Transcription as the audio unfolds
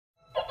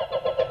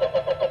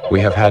We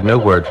have had no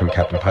word from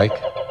Captain Pike.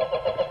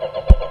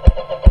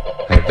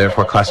 I have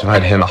therefore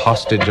classified him a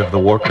hostage of the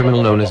war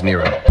criminal known as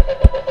Nero.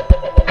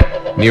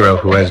 Nero,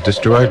 who has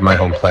destroyed my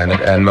home planet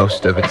and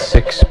most of its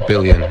 6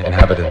 billion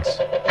inhabitants.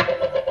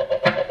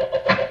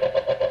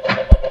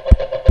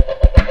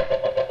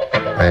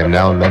 I am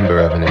now a member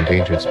of an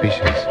endangered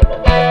species.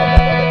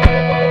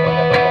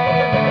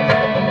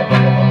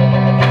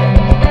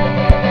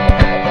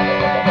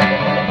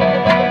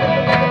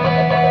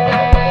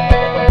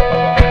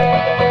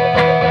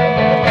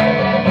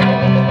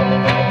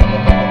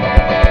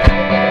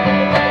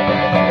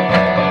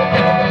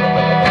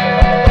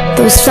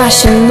 Those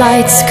flashing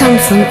lights come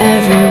from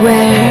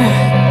everywhere.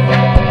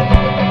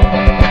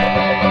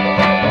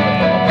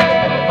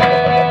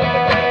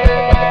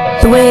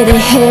 The way they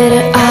hit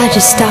it, I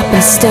just stop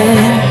and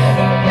stare.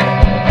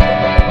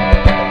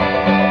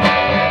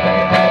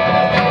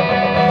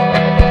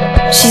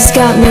 She's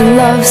got me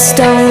love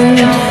stoned.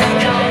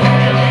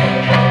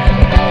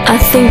 I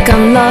think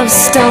I'm love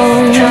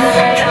stoned.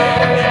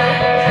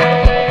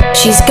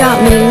 She's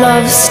got me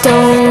love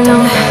stoned.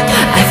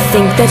 I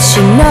think that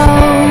she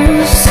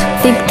knows.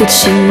 Think that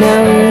she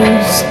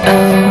knows. Oh,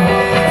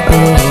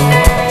 oh.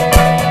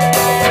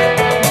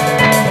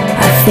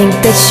 I think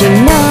that she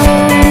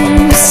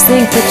knows.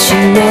 Think that she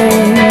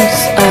knows.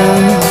 Oh,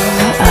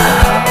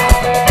 oh.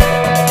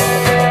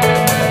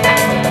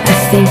 I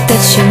think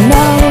that she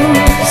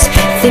knows.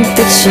 Think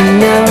that she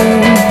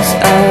knows.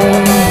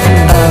 Oh,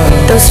 oh.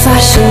 Those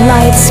flashing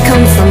lights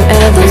come from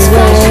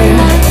everywhere.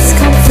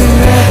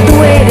 The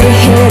way they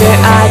hit her,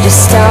 I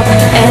just stop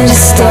and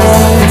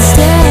stare.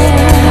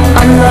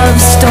 I'm love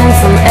stoned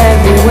from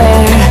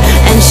everywhere,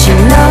 and she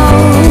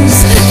knows.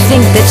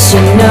 Think that she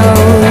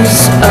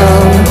knows.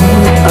 Oh,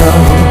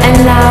 oh.